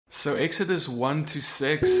So Exodus 1 to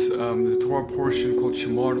 6, the Torah portion called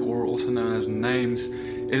Shemot, or also known as Names,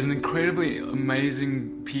 is an incredibly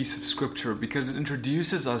amazing piece of scripture because it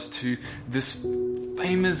introduces us to this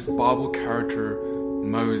famous Bible character,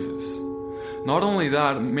 Moses. Not only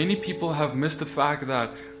that, many people have missed the fact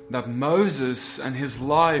that Moses and his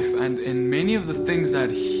life and many of the things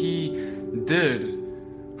that he did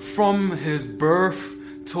from his birth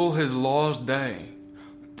till his last day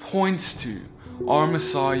points to our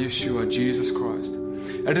Messiah, Yeshua, Jesus Christ.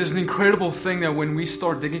 It is an incredible thing that when we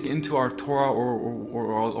start digging into our Torah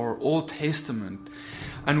or Old Testament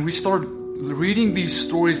and we start reading these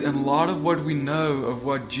stories in light of what we know of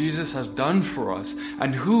what Jesus has done for us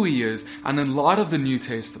and who He is, and in light of the New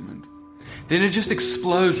Testament, then it just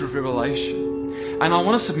explodes with revelation. And I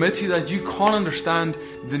want to submit to you that you can't understand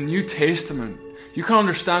the New Testament. You can't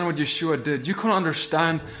understand what Yeshua did. You can't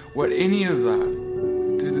understand what any of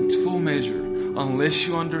that to the full measure unless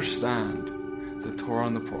you understand the Torah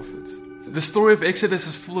and the prophets. The story of Exodus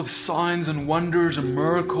is full of signs and wonders and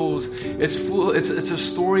miracles. It's a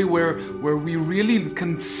story where we really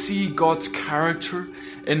can see God's character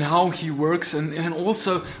and how He works, and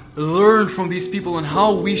also learn from these people and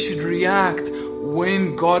how we should react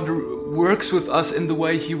when God works with us in the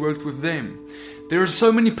way He worked with them. There are so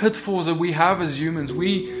many pitfalls that we have as humans.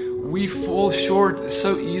 We fall short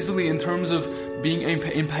so easily in terms of being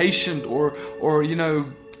impatient or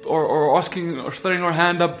asking or throwing our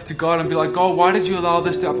hand up to God and be like, God, why did you allow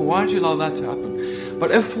this to happen? Why did you allow that to happen? But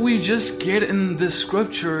if we just get in the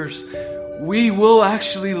scriptures, we will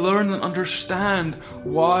actually learn and understand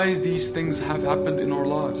why these things have happened in our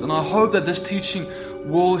lives. And I hope that this teaching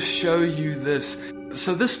will show you this.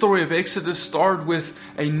 So this story of Exodus started with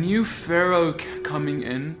a new Pharaoh coming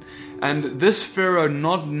in, and this Pharaoh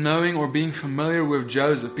not knowing or being familiar with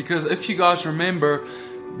Joseph. Because if you guys remember,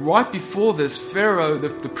 right before this, Pharaoh,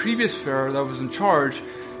 the previous Pharaoh that was in charge,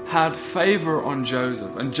 had favor on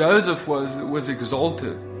Joseph, and Joseph was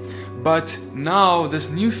exalted. But now this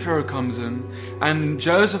new Pharaoh comes in, and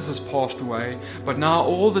Joseph has passed away, but now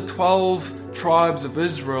all the 12 tribes of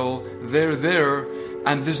Israel, they're there,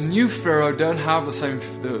 and this new Pharaoh don't have the same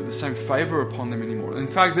favor upon them anymore. In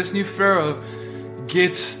fact, this new Pharaoh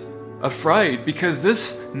gets afraid because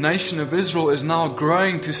this nation of Israel is now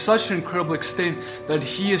growing to such an incredible extent that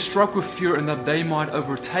he is struck with fear and that they might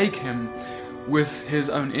overtake him with his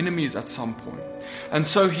own enemies at some point. And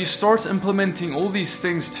so he starts implementing all these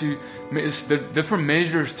things the different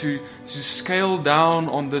measures to scale down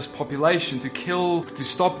on this population, to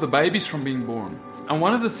stop the babies from being born. And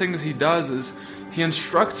one of the things he does is he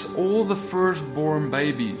instructs all the firstborn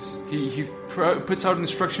babies. He puts out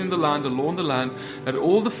instruction in the land, a law in the land, that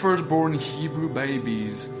all the firstborn Hebrew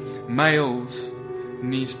babies, males,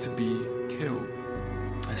 needs to be killed.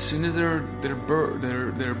 As soon as they're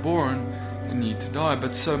born, they need to die.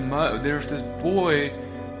 But so there's this boy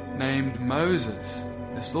named Moses,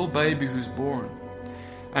 this little baby who's born.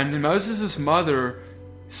 And Moses' mother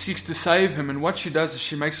seeks to save him, and what she does is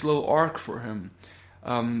she makes a little ark for him.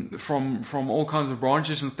 From all kinds of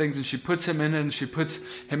branches and things, and she puts him in it, and she puts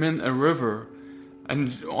him in a river,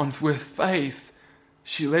 and with faith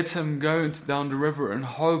she lets him go down the river and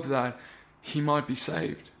hope that he might be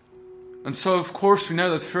saved. And so of course we know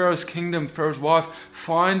that Pharaoh's kingdom, Pharaoh's wife,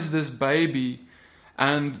 finds this baby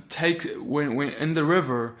and takes when in the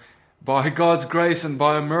river by God's grace and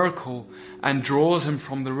by a miracle, and draws him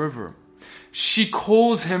from the river. She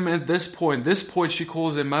calls him at this point she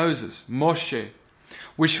calls him Moses, Moshe,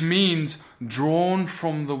 which means drawn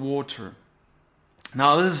from the water.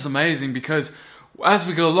 Now this is amazing because as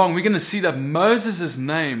we go along, we're going to see that Moses'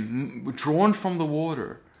 name, drawn from the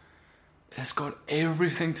water, has got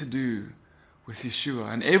everything to do with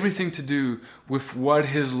Yeshua and everything to do with what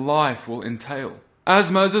his life will entail.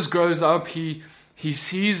 As Moses grows up, he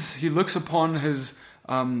looks upon his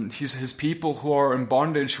people who are in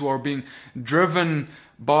bondage, who are being driven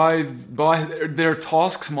by their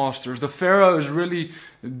taskmasters. The Pharaoh is really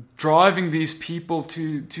driving these people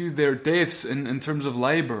to their deaths in terms of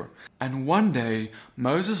labor. And one day,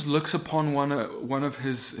 Moses looks upon one of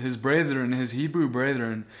his brethren, his Hebrew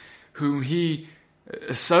brethren, whom he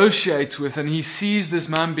associates with, and he sees this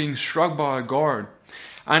man being struck by a guard,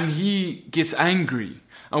 and he gets angry.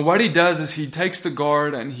 And what he does is he takes the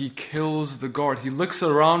guard and he kills the guard. He looks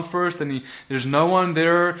around first and there's no one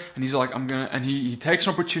there, and he's like, he takes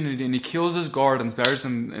an opportunity and he kills his guard and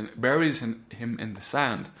buries him in the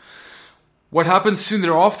sand. What happens soon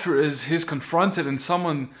thereafter is he's confronted, and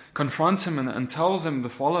someone confronts him and tells him the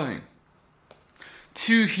following.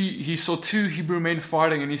 He saw two Hebrew men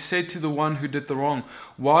fighting, and he said to the one who did the wrong,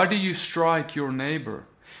 "Why do you strike your neighbor?"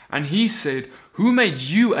 And he said, "Who made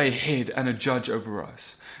you a head and a judge over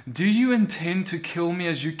us? Do you intend to kill me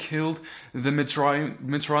as you killed the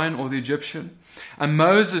Mitzrayim or the Egyptian?" And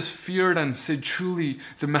Moses feared and said, "Truly,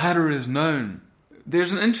 the matter is known."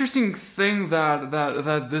 There's an interesting thing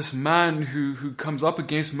that this man who comes up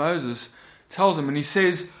against Moses tells him, and he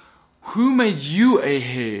says, "Who made you a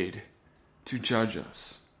head to judge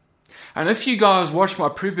us?" And if you guys watched my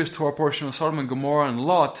previous Torah portion of Sodom and Gomorrah and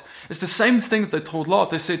Lot, it's the same thing that they told Lot.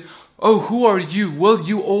 They said, "Oh, who are you? Will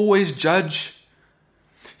you always judge?"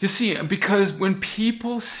 You see, because when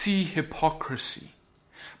people see hypocrisy,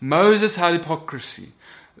 Moses had hypocrisy,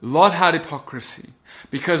 Lot had hypocrisy,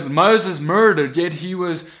 because Moses murdered, yet he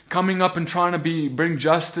was coming up and trying to bring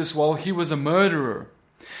justice while he was a murderer.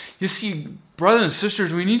 You see, brothers and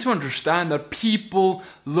sisters, we need to understand that people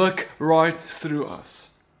look right through us.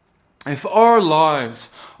 If our lives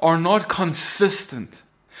are not consistent,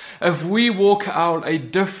 if we walk out a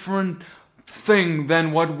different thing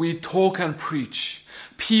than what we talk and preach,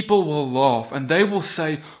 people will laugh and they will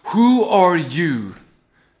say, "Who are you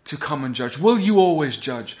to come and judge? Will you always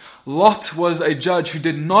judge?" Lot was a judge who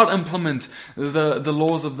did not implement the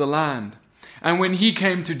laws of the land. And when he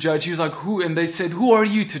came to judge, he was like, "Who?" And they said, "Who are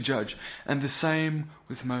you to judge?" And the same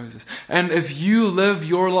with Moses. And if you live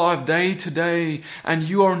your life day to day and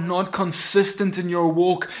you are not consistent in your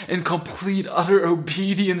walk in complete, utter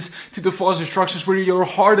obedience to the Father's instructions, where your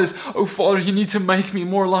heart is, "Oh Father, you need to make me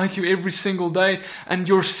more like you every single day," and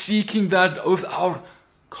you're seeking that without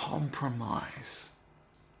compromise,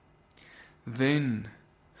 then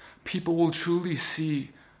people will truly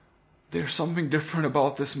see there's something different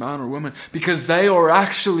about this man or woman, because they are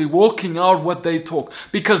actually walking out what they talk.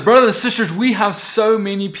 Because, brothers and sisters, we have so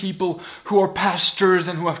many people who are pastors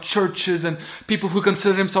and who have churches and people who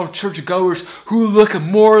consider themselves churchgoers who look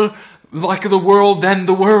more like the world than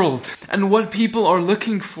the world. And what people are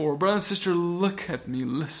looking for, brother and sister, look at me,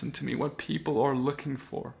 listen to me, what people are looking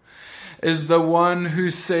for is the one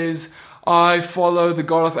who says, "I follow the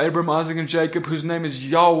God of Abraham, Isaac, and Jacob, whose name is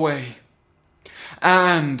Yahweh,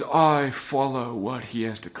 and I follow what he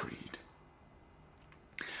has decreed."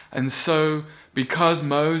 And so, because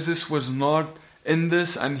Moses was not in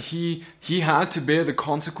this, and he had to bear the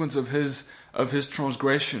consequence of his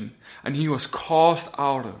transgression, and he was cast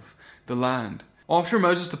out of the land. After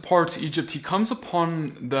Moses departs Egypt, he comes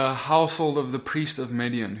upon the household of the priest of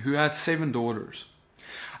Midian, who had 7 daughters.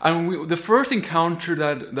 And the first encounter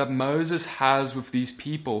that Moses has with these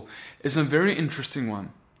people is a very interesting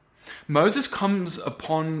one. Moses comes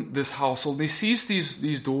upon this household. He sees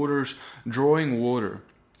these daughters drawing water.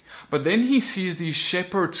 But then he sees these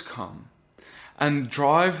shepherds come and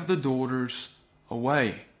drive the daughters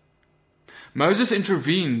away. Moses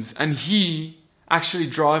intervenes and he actually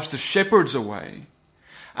drives the shepherds away.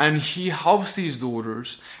 And he helps these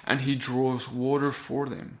daughters and he draws water for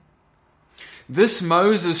them. This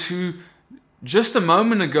Moses, who just a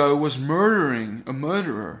moment ago was murdering a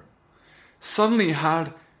murderer, suddenly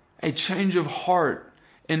had a change of heart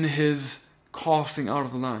in his casting out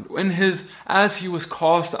of the land. As he was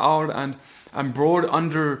cast out and brought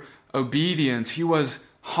under obedience, he was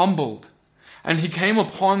humbled. And he came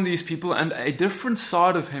upon these people, and a different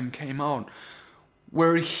side of him came out,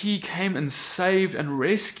 where he came and saved and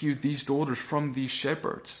rescued these daughters from these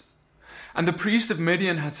shepherds. And the priest of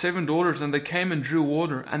Midian had 7 daughters, and they came and drew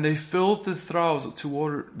water, and they filled the troughs to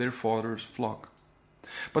water their father's flock.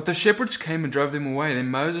 But the shepherds came and drove them away.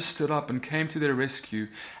 Then Moses stood up and came to their rescue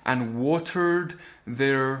and watered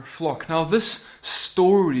their flock. Now this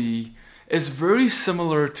story is very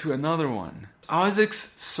similar to another one.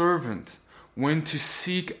 Isaac's servant went to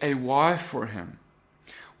seek a wife for him.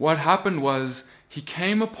 What happened was he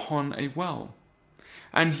came upon a well.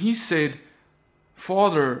 And he said,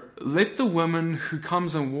 "Father, let the woman who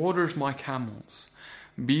comes and waters my camels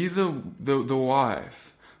be the wife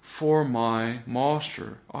for my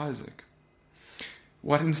master Isaac."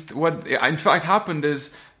 What in fact happened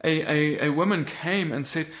is a woman came and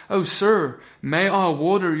said, "Oh sir, may I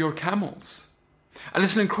water your camels?" And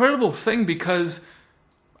it's an incredible thing, because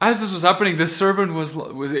as this was happening, this servant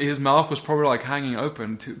was his mouth was probably like hanging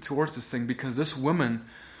open towards this thing, because this woman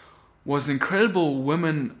was an incredible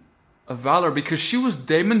woman of valor, because she was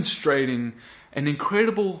demonstrating an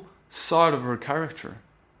incredible side of her character.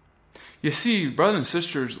 You see, brothers and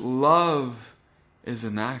sisters, love is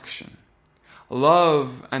an action.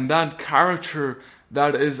 Love and that character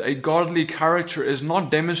that is a godly character is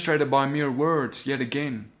not demonstrated by mere words, yet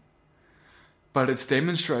again, but it's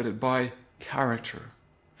demonstrated by character.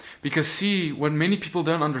 Because see, what many people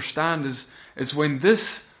don't understand is when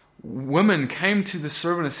this woman came to the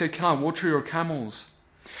servant and said, "Can I water your camels?"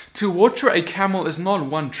 To water a camel is not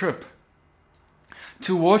one trip.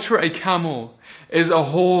 To water a camel is a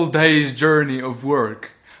whole day's journey of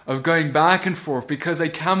work, of going back and forth, because a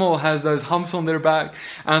camel has those humps on their back,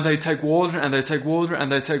 and they take water, and they take water,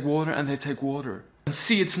 and they take water, and they take water. And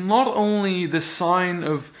see, it's not only the sign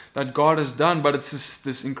of that God has done, but it's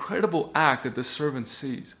this incredible act that the servant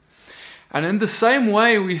sees. And in the same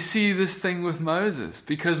way, we see this thing with Moses,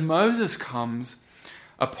 because Moses comes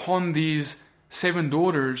upon these 7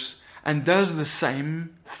 daughters and does the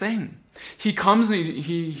same thing. He comes and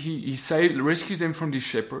he rescues them from these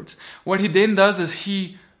shepherds. What he then does is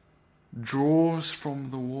he draws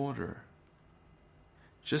from the water,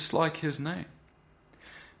 just like his name.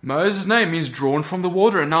 Moses' name means drawn from the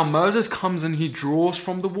water, and now Moses comes and he draws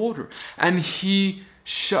from the water, and he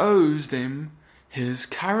shows them his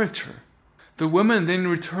character. The women then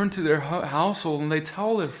return to their household and they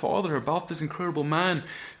tell their father about this incredible man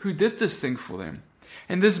who did this thing for them.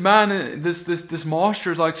 And this man, this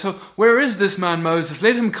master is like, so where is this man Moses?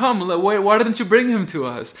 Let him come. Why didn't you bring him to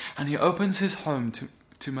us? And he opens his home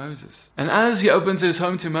to Moses. And as he opens his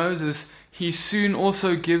home to Moses, he soon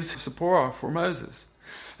also gives Zipporah for Moses.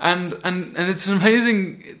 And it's an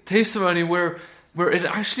amazing testimony where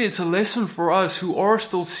it's a lesson for us who are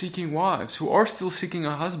still seeking wives, who are still seeking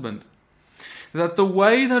a husband. That the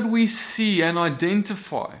way that we see and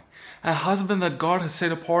identify a husband that God has set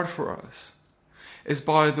apart for us is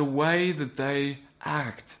by the way that they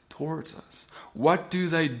act towards us. What do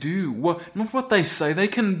they do? Not what they say. They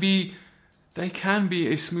can be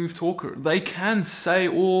a smooth talker. They can say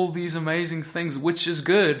all these amazing things, which is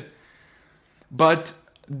good. But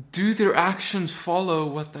do their actions follow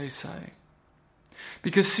what they say?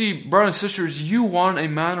 Because see, brothers and sisters, you want a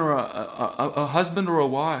man or a husband or a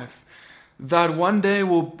wife that one day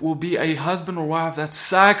will be a husband or wife that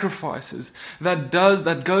sacrifices, that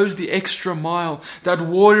goes the extra mile, that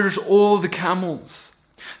waters all the camels,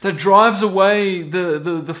 that drives away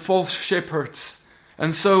the false shepherds.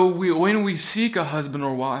 And so when we seek a husband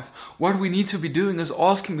or wife, what we need to be doing is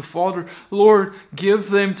asking the Father, Lord, give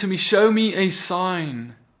them to me, show me a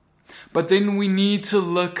sign. But then we need to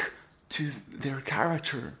look to their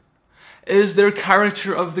character. Is their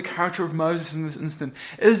character of the character of Moses in this instant?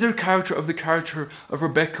 Is their character of the character of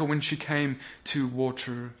Rebecca when she came to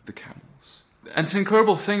water the camels? And it's an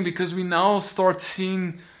incredible thing because we now start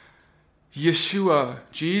seeing Yeshua,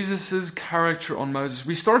 Jesus' character on Moses.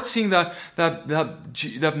 We start seeing that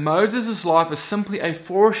Moses' life is simply a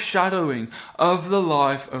foreshadowing of the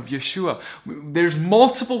life of Yeshua. There's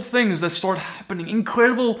multiple things that start happening,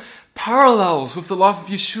 incredible parallels with the life of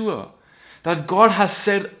Yeshua that God has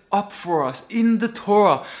set up for us in the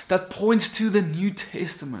Torah that points to the New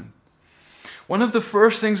Testament. One of the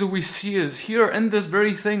first things that we see is here in this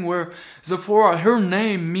very thing where Zipporah, her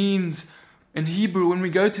name means, in Hebrew, when we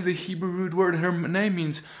go to the Hebrew root word, her name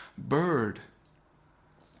means bird.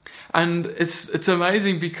 And it's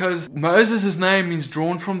amazing because Moses' name means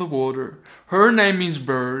drawn from the water. Her name means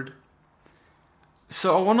bird.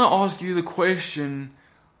 So I want to ask you the question,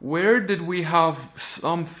 where did we have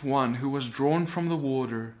someone who was drawn from the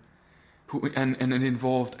water and it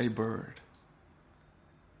involved a bird?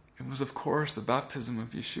 It was, of course, the baptism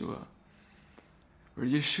of Yeshua. Where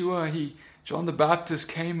Yeshua, John the Baptist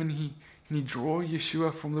came and he drew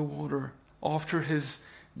Yeshua from the water. After his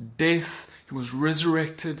death, he was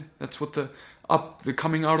resurrected. That's what the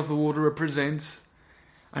coming out of the water represents.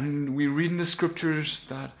 And we read in the scriptures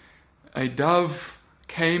that a dove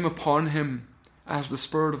came upon him as the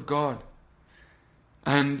Spirit of God.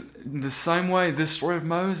 And in the same way, this story of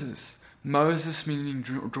Moses meaning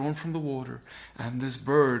drawn from the water, and this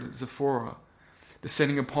bird, Zipporah,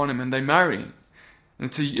 descending upon him, and they marry.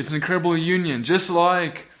 And it's an incredible union, just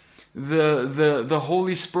like the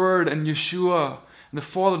Holy Spirit and Yeshua and the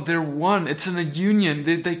Father, they're one. It's in a union.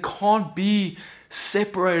 They can't be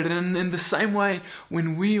separated. And in the same way,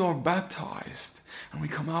 when we are baptized and we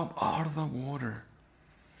come out of the water,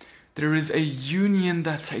 there is a union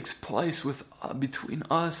that takes place between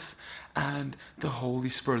us and the Holy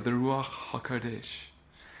Spirit, the Ruach HaKodesh,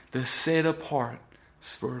 the set-apart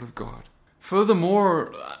Spirit of God.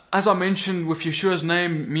 Furthermore, as I mentioned with Yeshua's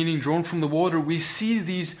name meaning drawn from the water, we see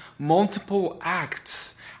these multiple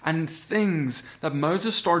acts and things that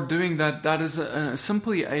Moses started doing that is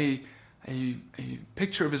simply a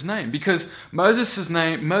picture of his name. Because Moses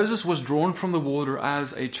was drawn from the water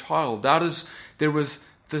as a child. There was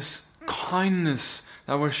this kindness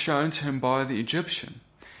that was shown to him by the Egyptian.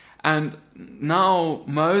 And now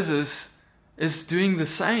Moses is doing the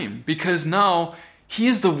same, because now he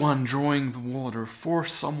is the one drawing the water for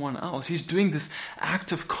someone else. He's doing this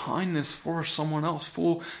act of kindness for someone else,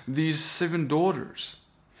 for these 7 daughters.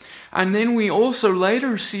 And then we also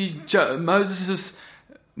later see Moses'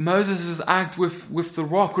 act with the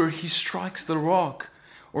rock, where he strikes the rock,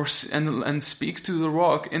 and speaks to the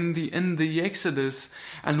rock in the Exodus,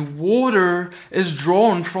 and water is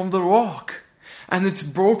drawn from the rock, and it's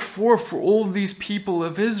brought forth for all these people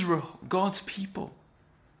of Israel, God's people.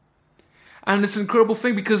 And it's an incredible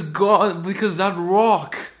thing because that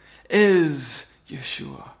rock is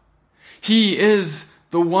Yeshua. He is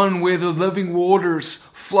the one where the living waters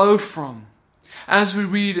flow from. As we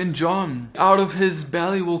read in John, out of his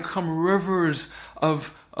belly will come rivers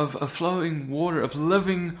of flowing water, of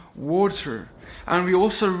living water. And we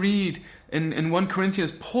also read in 1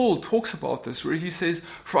 Corinthians, Paul talks about this, where he says,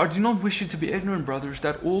 "For I do not wish you to be ignorant, brothers,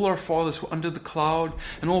 that all our fathers were under the cloud,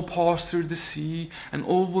 and all passed through the sea, and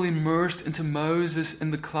all were immersed into Moses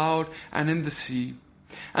in the cloud and in the sea.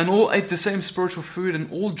 And all ate the same spiritual food, and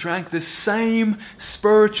all drank the same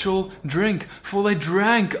spiritual drink, for they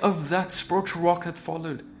drank of that spiritual rock that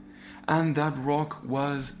followed. And that rock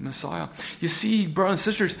was Messiah." You see, brothers and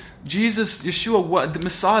sisters, Jesus, Yeshua, the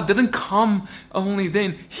Messiah, didn't come only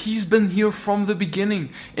then. He's been here from the beginning.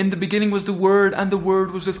 In the beginning was the Word, and the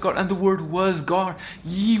Word was with God, and the Word was God.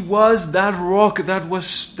 He was that rock that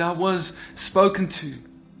was spoken to.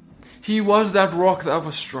 He was that rock that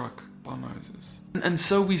was struck by Moses. And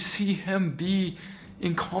so we see him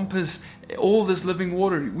encompass all this living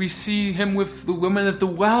water. We see him with the woman at the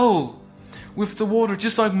well, with the water,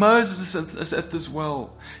 just like Moses is at this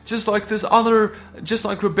well, just like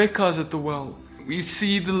Rebecca's at the well. We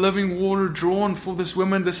see the living water drawn for this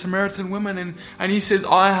woman, the Samaritan woman, and he says,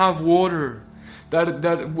 "I have water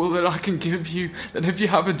that I can give you, that if you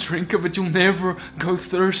have a drink of it, you'll never go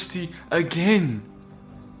thirsty again."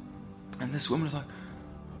 And this woman is like,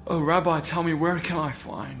 "Oh, Rabbi, tell me, where can I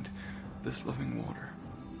find this living water?"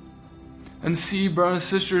 And see,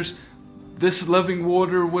 brothers and sisters, this living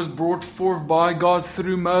water was brought forth by God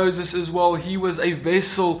through Moses as well. He was a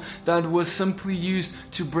vessel that was simply used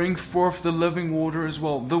to bring forth the living water as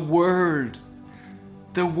well. The Word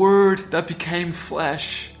that became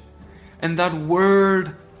flesh. And that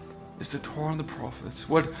Word is the Torah and the prophets.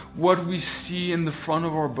 What we see in the front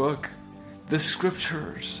of our book, the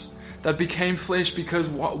Scriptures that became flesh. Because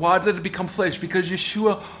why did it become flesh? Because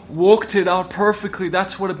Yeshua walked it out perfectly.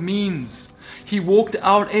 That's what it means. He walked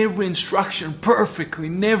out every instruction perfectly,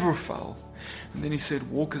 never fell. And then he said,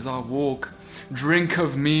 "Walk as I walk, drink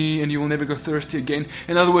of me, and you will never go thirsty again."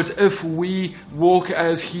 In other words, if we walk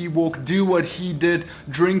as he walked, do what he did,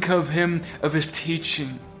 drink of him, of his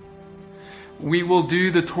teaching, we will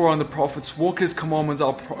do the Torah and the prophets, walk his commandments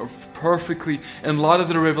out perfectly in light of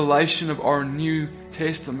the revelation of our New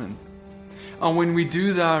Testament. And when we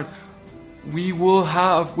do that, we will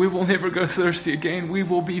never go thirsty again. We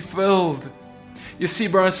will be filled. You see,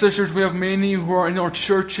 brothers and sisters, we have many who are in our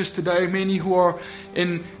churches today, many who are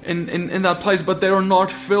in that place, but they are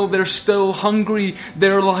not filled. They're still hungry.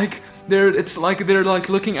 They're like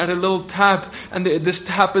looking at a little tap, and this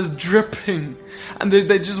tap is dripping, and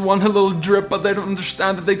they just want a little drip, but they don't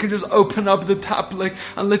understand that they can just open up the tap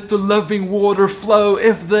and let the living water flow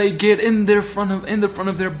if they get in the front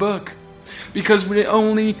of their book. Because we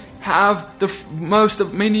only have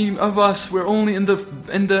many of us, we're only in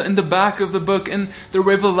the back of the book, in the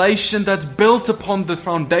revelation that's built upon the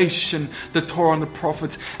foundation, the Torah and the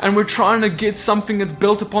prophets. And we're trying to get something that's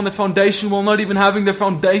built upon the foundation while not even having the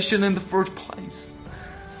foundation in the first place.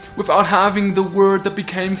 Without having the Word that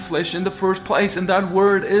became flesh in the first place. And that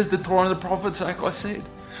Word is the Torah and the prophets, like I said.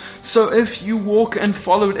 So if you walk and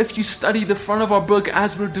follow it, if you study the front of our book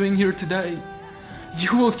as we're doing here today,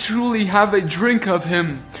 you will truly have a drink of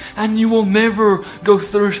him, and you will never go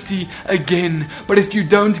thirsty again. But if you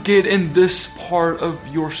don't get in this part of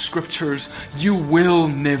your scriptures, you will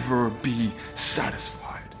never be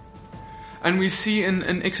satisfied. And we see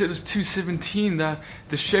in Exodus 2:17 that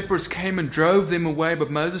the shepherds came and drove them away, but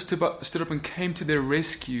Moses stood up and came to their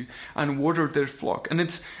rescue and watered their flock. And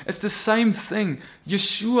it's the same thing.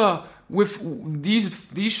 Yeshua, with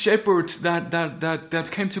these shepherds that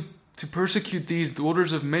came to persecute these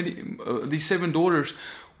daughters of these 7 daughters,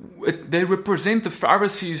 they represent the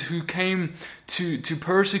Pharisees who came to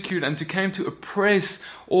persecute and came to oppress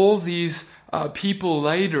all these people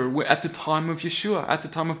later at the time of Yeshua, at the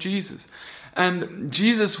time of Jesus. And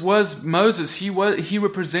Jesus was Moses. He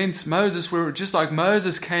represents Moses, where just like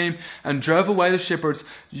Moses came and drove away the shepherds,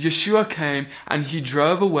 Yeshua came and he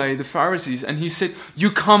drove away the Pharisees. And he said,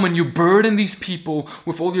 "You come and you burden these people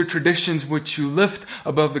with all your traditions, which you lift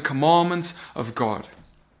above the commandments of God."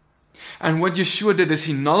 And what Yeshua did is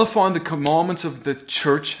he nullified the commandments of the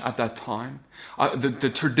church at that time, the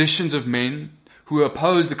traditions of men who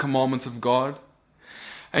opposed the commandments of God.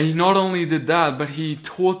 And he not only did that, but he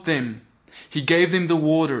taught them. He gave them the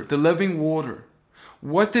water, the living water.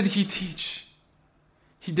 What did he teach?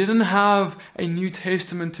 He didn't have a New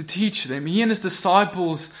Testament to teach them. He and his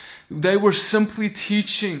disciples, they were simply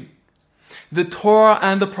teaching the Torah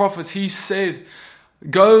and the prophets. He said,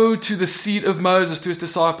 go to the seat of Moses, to his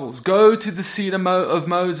disciples. Go to the seat of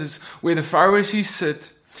Moses where the Pharisees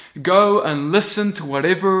sit. Go and listen to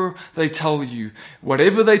whatever they tell you.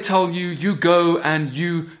 Whatever they tell you, you go and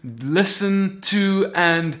you listen to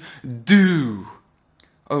and do.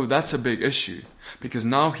 Oh, that's a big issue. Because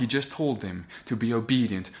now he just told them to be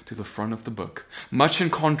obedient to the front of the book. Much in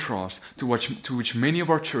contrast to which many of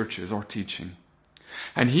our churches are teaching.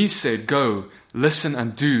 And he said, go, listen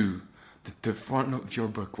and do the front of your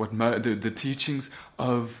book. The teachings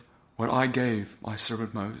of what I gave my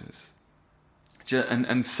servant Moses.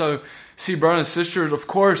 And so, see, brothers and sisters, of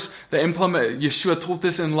course, Yeshua taught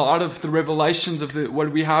this in a lot of the revelations of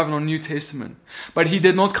what we have in our New Testament. But he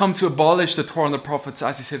did not come to abolish the Torah and the prophets,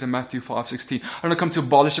 as he said in Matthew 5:16. I don't come to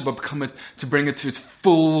abolish it, but to bring it to its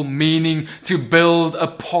full meaning, to build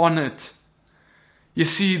upon it. You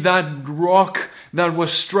see, that rock that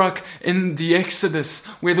was struck in the Exodus,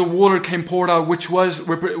 where the water came poured out, which was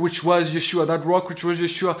Yeshua, that rock which was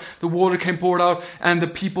Yeshua, the water came poured out, and the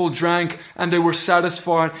people drank, and they were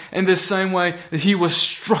satisfied. In the same way, he was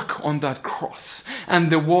struck on that cross, and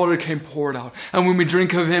the water came poured out. And when we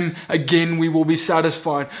drink of him, again, we will be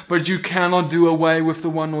satisfied. But you cannot do away with the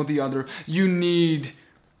one or the other. You need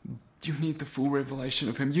the full revelation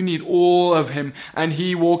of him. You need all of him. And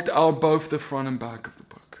he walked out both the front and back of the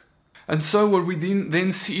book. And so what we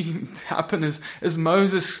then see happen is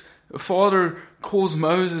Moses, Father calls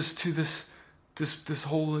Moses to this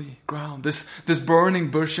holy ground, this burning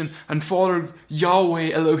bush. And Father, Yahweh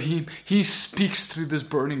Elohim, he speaks through this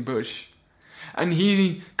burning bush. And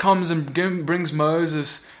he comes and brings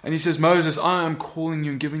Moses. And he says, Moses, I am calling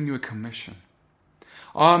you and giving you a commission.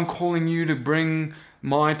 I am calling you to bring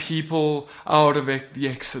my people out of the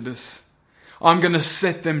Exodus. I'm going to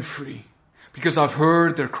set them free because I've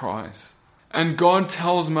heard their cries. And God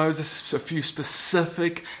tells Moses a few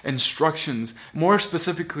specific instructions, more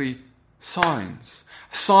specifically signs.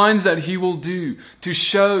 Signs that he will do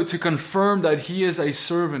to confirm that he is a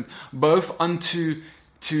servant both unto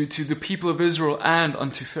to the people of Israel and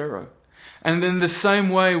unto Pharaoh. And in the same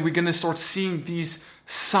way, we're going to start seeing these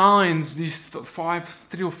signs, these four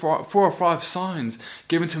or five signs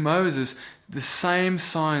given to Moses, the same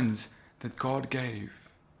signs that God gave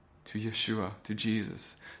to Yeshua, to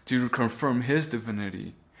Jesus, to confirm his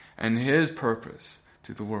divinity and his purpose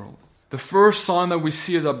to the world. The first sign that we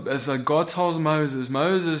see is that God tells Moses,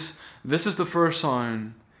 this is the first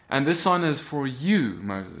sign, and this sign is for you,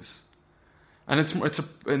 Moses. And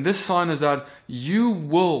this sign is that you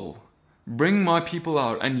will bring my people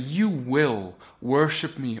out, and you will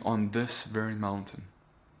worship me on this very mountain.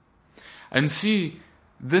 And see,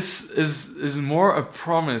 this is more a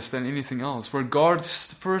promise than anything else, where God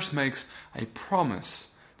first makes a promise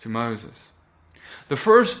to Moses.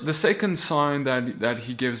 The second sign that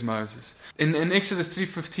he gives Moses. In Exodus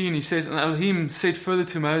 3:15, he says, and Elohim said further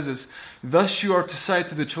to Moses, thus you are to say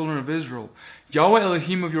to the children of Israel, Yahweh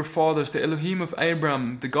Elohim of your fathers, the Elohim of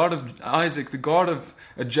Abraham, the God of Isaac, the God of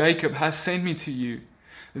Jacob, has sent me to you.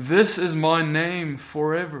 This is my name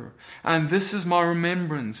forever, and this is my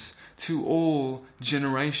remembrance to all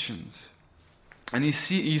generations. And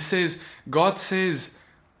God says,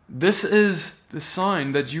 this is the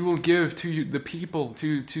sign that you will give to the people,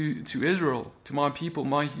 to Israel, to my people,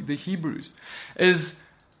 the Hebrews, is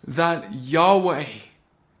that Yahweh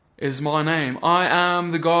is my name. I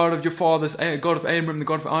am the God of your fathers, God of Abraham, the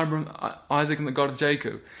God of Isaac, and the God of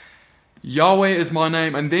Jacob. Yahweh is my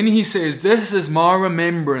name. And then he says, this is my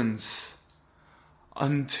remembrance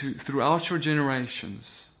throughout your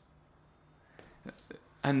generations.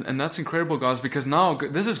 And that's incredible, guys, because now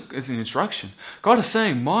this is an instruction. God is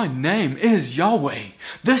saying, my name is Yahweh.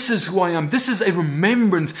 This is who I am. This is a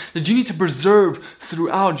remembrance that you need to preserve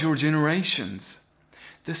throughout your generations.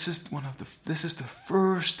 This is the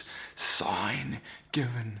first sign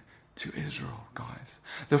given to Israel, guys.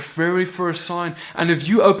 The very first sign. And if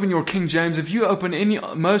you open your King James, if you open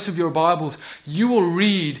most of your Bibles, you will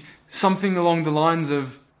read something along the lines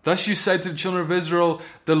of, thus you say to the children of Israel,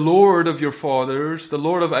 the Lord of your fathers, the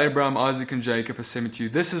Lord of Abraham, Isaac, and Jacob has sent me to you.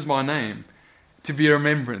 This is my name, to be a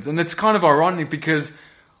remembrance. And it's kind of ironic because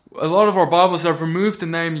a lot of our Bibles have removed the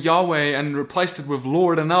name Yahweh and replaced it with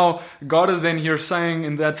Lord. And now God is then here saying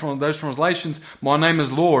in those translations, my name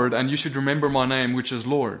is Lord, and you should remember my name, which is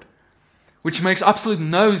Lord. Which makes absolutely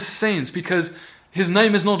no sense because his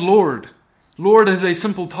name is not Lord. Lord is a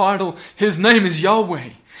simple title. His name is Yahweh.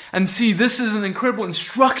 And see, this is an incredible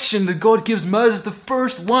instruction that God gives Moses. The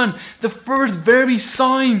first very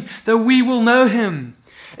sign that we will know him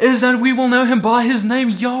is that we will know him by his name,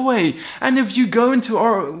 Yahweh. And if you go into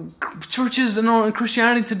our churches and our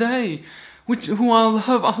Christianity today, who I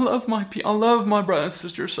love my brothers and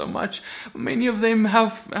sisters so much. Many of them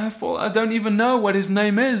I don't even know what his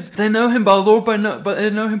name is. They know him by Lord, but they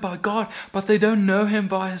know him by God, but they don't know him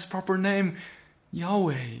by his proper name,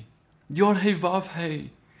 Yahweh, Yod-Heh-Vav-Heh.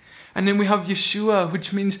 And then we have Yeshua,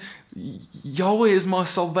 which means Yahweh is my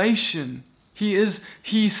salvation.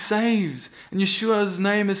 He saves. And Yeshua's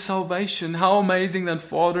name is salvation. How amazing that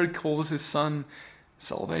Father calls his Son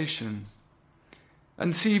salvation.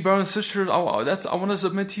 And see, brothers and sisters, I want to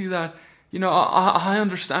submit to you that, I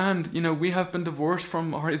understand, we have been divorced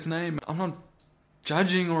from his name. I'm not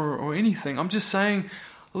judging or anything. I'm just saying,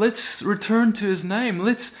 let's return to his name.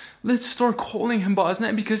 Let's start calling him by his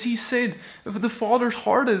name, because he said, if the Father's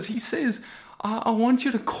heart is, he says, I want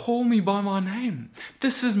you to call me by my name.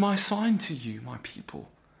 This is my sign to you, my people.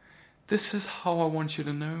 This is how I want you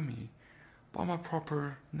to know me, by my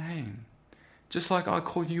proper name. Just like I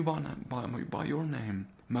call you by your name,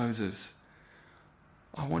 Moses.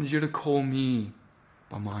 I want you to call me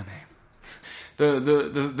by my name.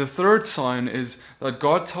 The third sign is that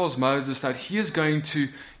God tells Moses that he is going to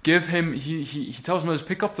give him, he tells Moses,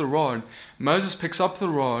 pick up the rod. Moses picks up the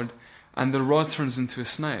rod, and the rod turns into a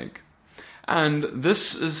snake. And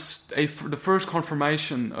this is the first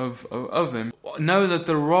confirmation of him. Know that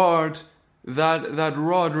the rod, that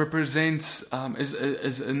rod represents,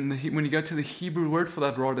 when you go to the Hebrew word for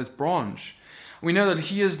that rod, is branch. We know that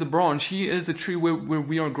he is the branch. He is the tree where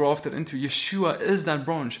we are grafted into. Yeshua is that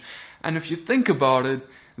branch. And if you think about it,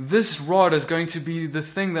 this rod is going to be the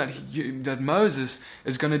thing that Moses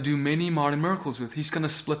is going to do many mighty miracles with. He's going to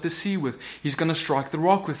split the sea with. He's going to strike the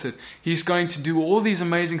rock with it. He's going to do all these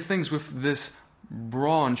amazing things with this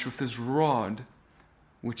branch, with this rod,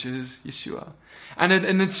 which is Yeshua. And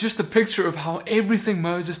it's just a picture of how everything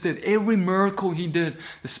Moses did, every miracle he did,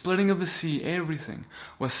 the splitting of the sea, everything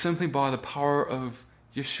was simply by the power of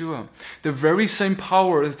Yeshua. The very same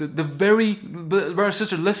power, brother and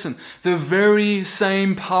sister, listen, the very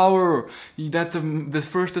same power that the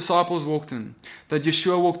first disciples walked in, that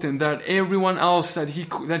Yeshua walked in, that everyone else that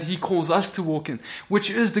he calls us to walk in, which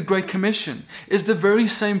is the Great Commission, is the very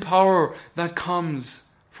same power that comes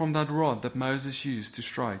from that rod that Moses used to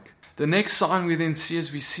strike. The next sign we then see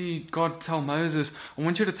is we see God tell Moses, I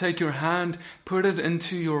want you to take your hand, put it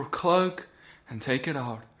into your cloak, and take it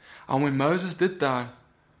out. And when Moses did that,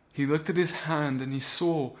 he looked at his hand and he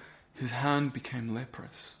saw his hand became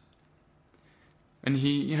leprous. And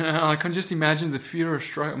I can just imagine the fear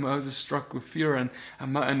of Moses struck with fear,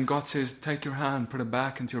 and God says, take your hand, put it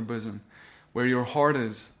back into your bosom, where your heart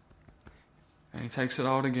is. And he takes it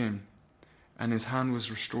out again, and his hand was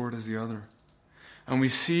restored as the other. And we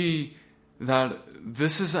see that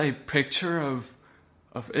this is a picture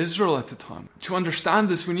of Israel at the time. To understand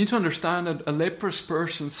this, we need to understand that a leprous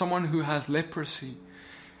person, someone who has leprosy,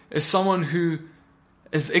 is someone who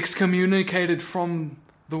is excommunicated from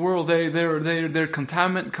the world. They're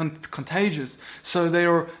contagious. So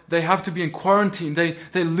they have to be in quarantine.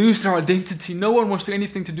 They lose their identity. No one wants to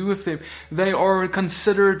anything to do with them. They are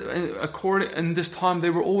considered, in this time, they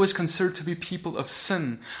were always considered to be people of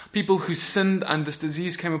sin. People who sinned, and this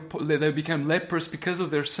disease they became leprous because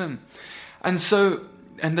of their sin. And so,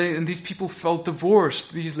 and these people felt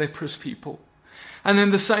divorced, these leprous people. And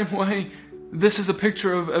in the same way, this is a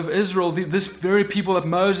picture of Israel, this very people that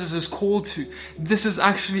Moses is called to. This is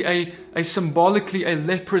actually a symbolically a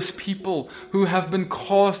leprous people who have been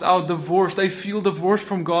cast out, divorced. They feel divorced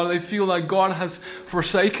from God. They feel like God has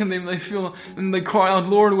forsaken them. And they cry out,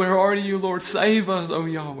 Lord, where are you, Lord? Save us, O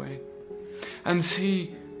Yahweh. And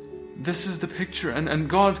see, this is the picture. And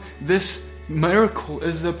God, this miracle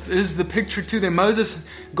is the picture to them.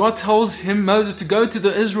 God tells Moses to go to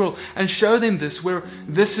the Israel and show them this, where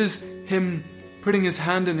this is him putting his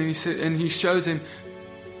hand in, and he shows him,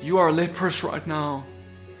 you are leprous right now.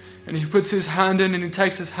 And he puts his hand in, and he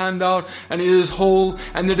takes his hand out, and it is whole,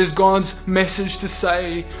 and it is God's message to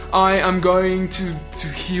say, I am going to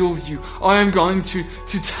heal you. I am going to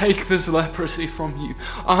take this leprosy from you.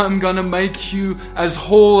 I am going to make you as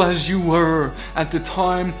whole as you were at the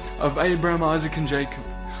time of Abraham, Isaac, and Jacob.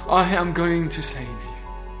 I am going to save you.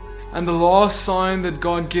 And the last sign that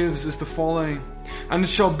God gives is the following. And it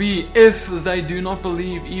shall be, if they do not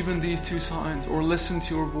believe even these two signs, or listen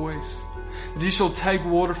to your voice, that you shall take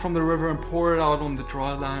water from the river and pour it out on the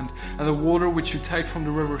dry land, and the water which you take from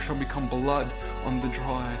the river shall become blood on the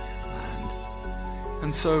dry land.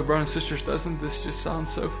 And so, brothers and sisters, doesn't this just sound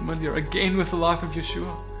so familiar? Again with the life of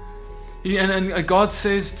Yeshua. And God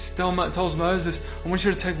tells Moses, I want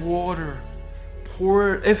you to take water,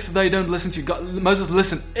 pour it. If they don't listen to you, Moses,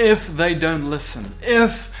 listen. If they don't listen,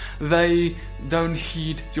 if they don't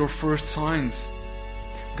heed your first signs,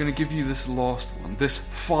 I'm going to give you this last one, this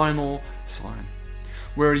final sign,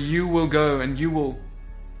 where you will go and you will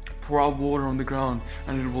pour out water on the ground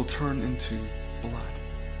and it will turn into blood.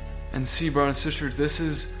 And see, brothers and sisters, this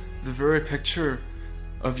is the very picture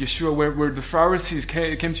of Yeshua, where the Pharisees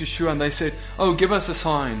came to Yeshua and they said, oh, give us a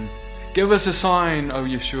sign. Give us a sign, oh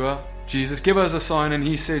Yeshua, Jesus, give us a sign. And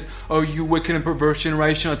he says, oh, you wicked and perverse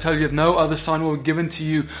generation, I tell you that no other sign will be given to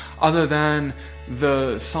you other than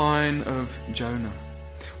the sign of Jonah.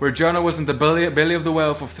 Where Jonah was in the belly of the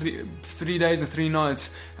whale for 3 days and 3 nights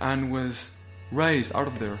and was raised out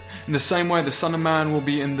of there. In the same way, the Son of Man will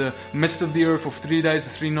be in the midst of the earth for 3 days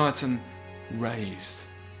and 3 nights and raised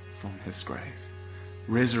from his grave,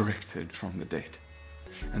 resurrected from the dead.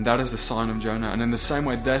 And that is the sign of Jonah. And in the same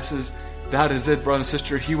way, that is it, brother and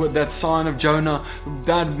sister. That sign of Jonah,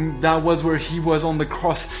 that was where he was on the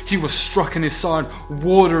cross. He was struck in his side.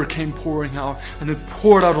 Water came pouring out, and it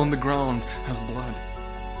poured out on the ground as blood.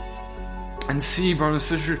 And see, brother and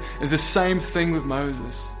sister, it's the same thing with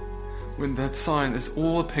Moses. When that sign is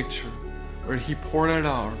all a picture, where he poured it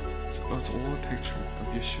out, it's all a picture of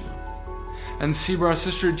Yeshua. And see, brother and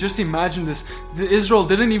sister, just imagine this. Israel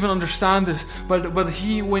didn't even understand this, but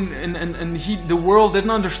the world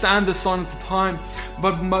didn't understand this sign at the time.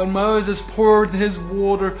 But Moses poured his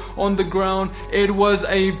water on the ground. It was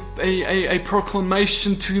a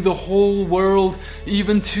proclamation to the whole world,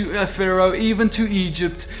 even to Pharaoh, even to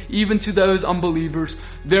Egypt, even to those unbelievers.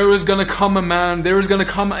 There is going to come a man, there is going to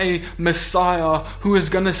come a Messiah who is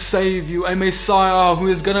going to save you, a Messiah who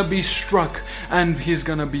is going to be struck, and he's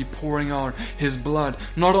going to be pouring out his blood,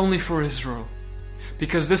 not only for Israel,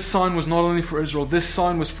 because this sign was not only for Israel, this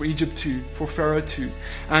sign was for Egypt too, for Pharaoh too.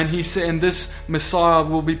 And he said, and this Messiah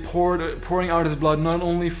will be pouring out his blood not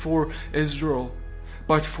only for Israel,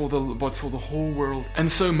 but for the whole world.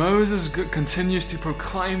 And so Moses continues to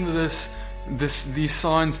proclaim these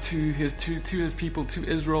signs to his people, to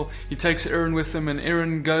Israel. He takes Aaron with him, and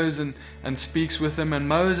Aaron goes and speaks with him, and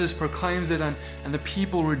Moses proclaims it, and the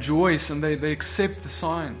people rejoice and they accept the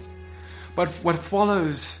signs. But what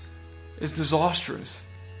follows is disastrous.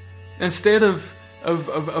 Instead of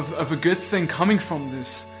a good thing coming from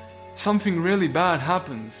this, something really bad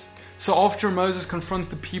happens. So after Moses confronts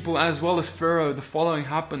the people as well as Pharaoh, the following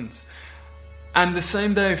happens. And the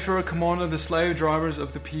same day Pharaoh commanded the slave drivers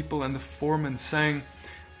of the people and the foremen, saying,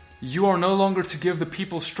 you are no longer to give the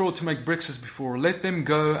people straw to make bricks as before. Let them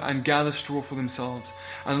go and gather straw for themselves,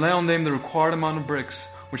 and lay on them the required amount of bricks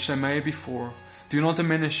which they made before. Do not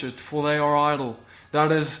diminish it, for they are idle.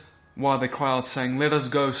 That is why they cry out, saying, let us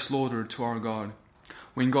go slaughter to our God.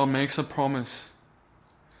 When God makes a promise,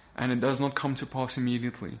 and it does not come to pass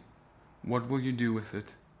immediately, what will you do with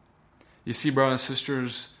it? You see, brothers and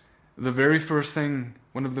sisters, one of the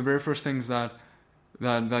very first things that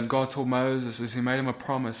God told Moses is he made him a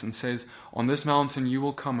promise and says, on this mountain you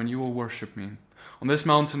will come and you will worship me. On this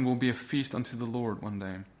mountain will be a feast unto the Lord one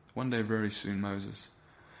day very soon, Moses.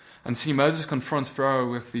 And see, Moses confronts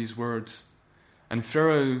Pharaoh with these words. And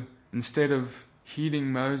Pharaoh, instead of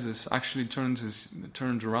heeding Moses, actually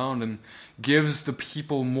turns around and gives the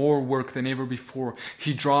people more work than ever before.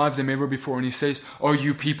 He drives them ever before, and he says, oh,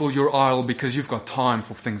 you people, you're idle because you've got time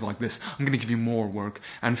for things like this. I'm going to give you more work.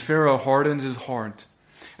 And Pharaoh hardens his heart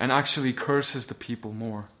and actually curses the people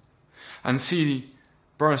more. And see,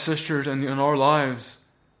 brothers and sisters, in our lives,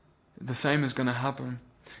 the same is going to happen.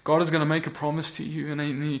 God is going to make a promise to you,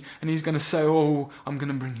 and He's going to say, oh, I'm going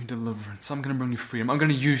to bring you deliverance. I'm going to bring you freedom. I'm going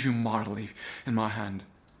to use you mightily in my hand.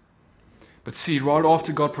 But see, right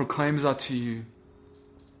after God proclaims that to you,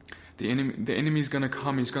 the enemy is going to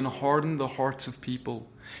come. He's going to harden the hearts of people.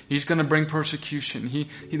 He's going to bring persecution.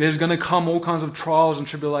 There's going to come all kinds of trials and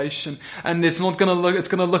tribulation, and it's going to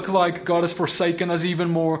look like God has forsaken us even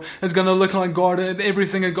more. It's going to look like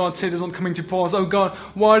everything that God said is not coming to pass. Oh God,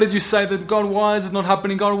 why did you say that? God, why is it not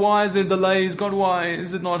happening? God, why is there delays? God, why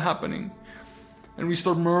is it not happening? And we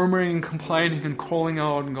start murmuring and complaining and calling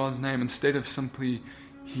out in God's name instead of simply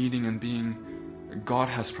heeding and being, God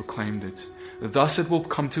has proclaimed it. Thus it will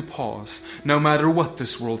come to pass, no matter what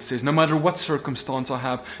this world says, no matter what circumstance I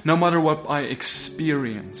have, no matter what I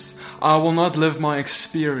experience. I will not live my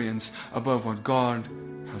experience above what God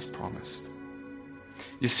has promised.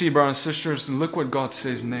 You see, brothers and sisters, look what God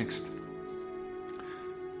says next.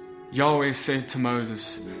 Yahweh said to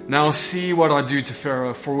Moses, now see what I do to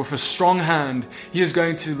Pharaoh, for with a strong hand he is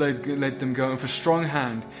going to let them go, and with a strong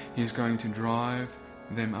hand he is going to drive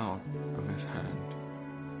them out of his hand.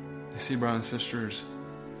 You see, brothers and sisters,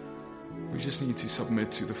 we just need to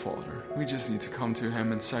submit to the Father. We just need to come to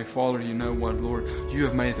Him and say, Father, you know what, Lord? You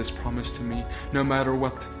have made this promise to me. No matter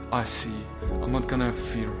what I see, I'm not going to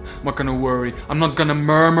fear. I'm not going to worry. I'm not going to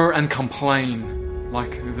murmur and complain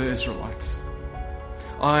like the Israelites.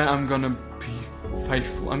 I am going to be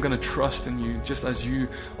faithful. I'm going to trust in you just as you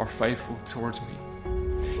are faithful towards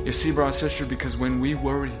me. You see, brother and sister, because when we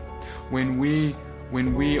worry, when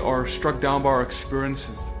we are struck down by our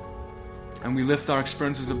experiences, and we lift our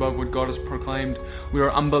experiences above what God has proclaimed, we are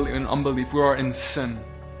in unbelief, we are in sin,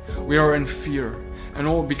 we are in fear. And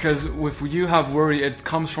all because if you have worry, it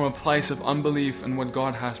comes from a place of unbelief in what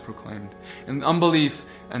God has proclaimed. And unbelief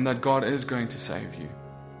and that God is going to save you.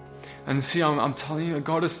 And see, I'm telling you,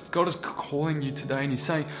 God is calling you today, and He's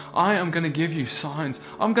saying, I am going to give you signs.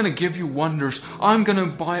 I'm going to give you wonders. I'm going to,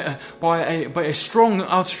 by a strong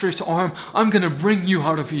outstretched arm, I'm going to bring you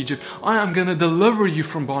out of Egypt. I am going to deliver you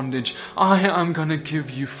from bondage. I am going to give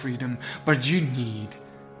you freedom. But you need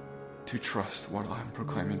to trust what I am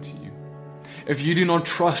proclaiming to you. If you do not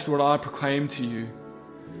trust what I proclaim to you,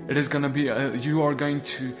 it is going to be, you are going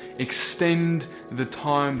to extend the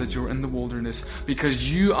time that you're in the wilderness, because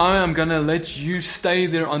I am going to let you stay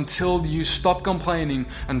there until you stop complaining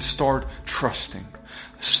and start trusting.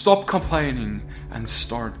 Stop complaining and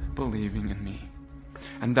start believing in me.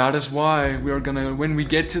 And that is why we are going to, when we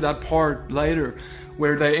get to that part later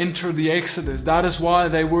where they enter the Exodus, that is why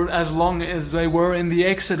they were as long as they were in the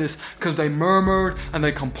Exodus, because they murmured and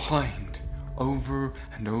they complained over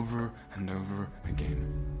and over and over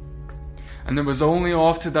again. And it was only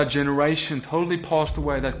after that generation totally passed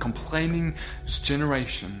away, that complaining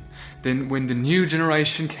generation, then when the new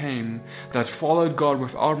generation came that followed God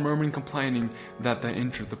without murmuring and complaining, that they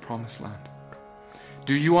entered the promised land.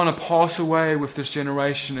 Do you want to pass away with this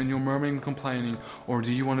generation and your murmuring and complaining, or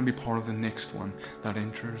do you want to be part of the next one that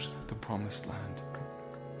enters the promised land?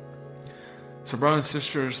 So brothers and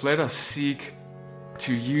sisters, let us seek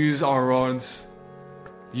to use our rods,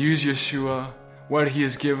 use Yeshua, what He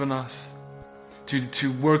has given us,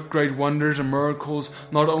 to work great wonders and miracles,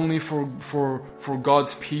 not only for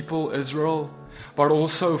God's people, Israel, but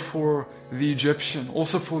also for the Egyptian,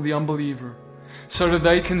 also for the unbeliever, so that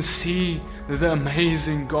they can see the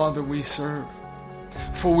amazing God that we serve.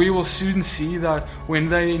 For we will soon see that when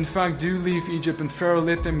they in fact do leave Egypt and Pharaoh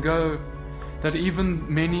let them go, that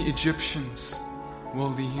even many Egyptians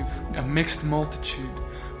will leave, a mixed multitude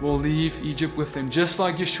will leave Egypt with them, just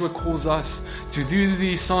like Yeshua calls us to do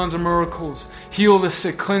these signs and miracles, heal the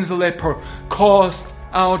sick, cleanse the leper, cast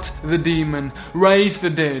out the demon, raise the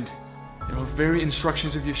dead. You know, the very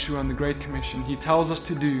instructions of Yeshua and the Great Commission He tells us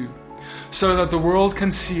to do, so that the world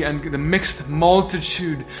can see and the mixed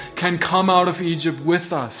multitude can come out of Egypt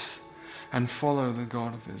with us and follow the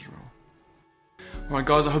God of Israel. Alright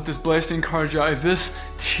guys, I hope this blessed and encouraged you. If this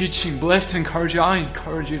teaching blessed and encouraged you, I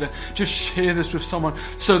encourage you to just share this with someone.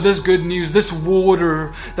 So this good news, this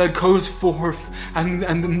water that goes forth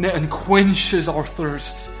and quenches our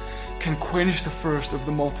thirsts, can quench the thirst of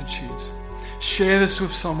the multitudes. Share this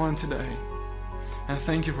with someone today. And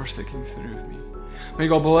thank you for sticking through with me. May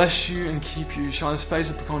God bless you and keep you, shine His face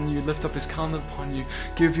upon you, lift up His countenance upon you,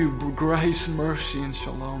 give you grace, mercy, and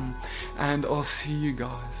shalom. And I'll see you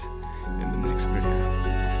guys in the next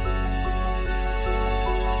video.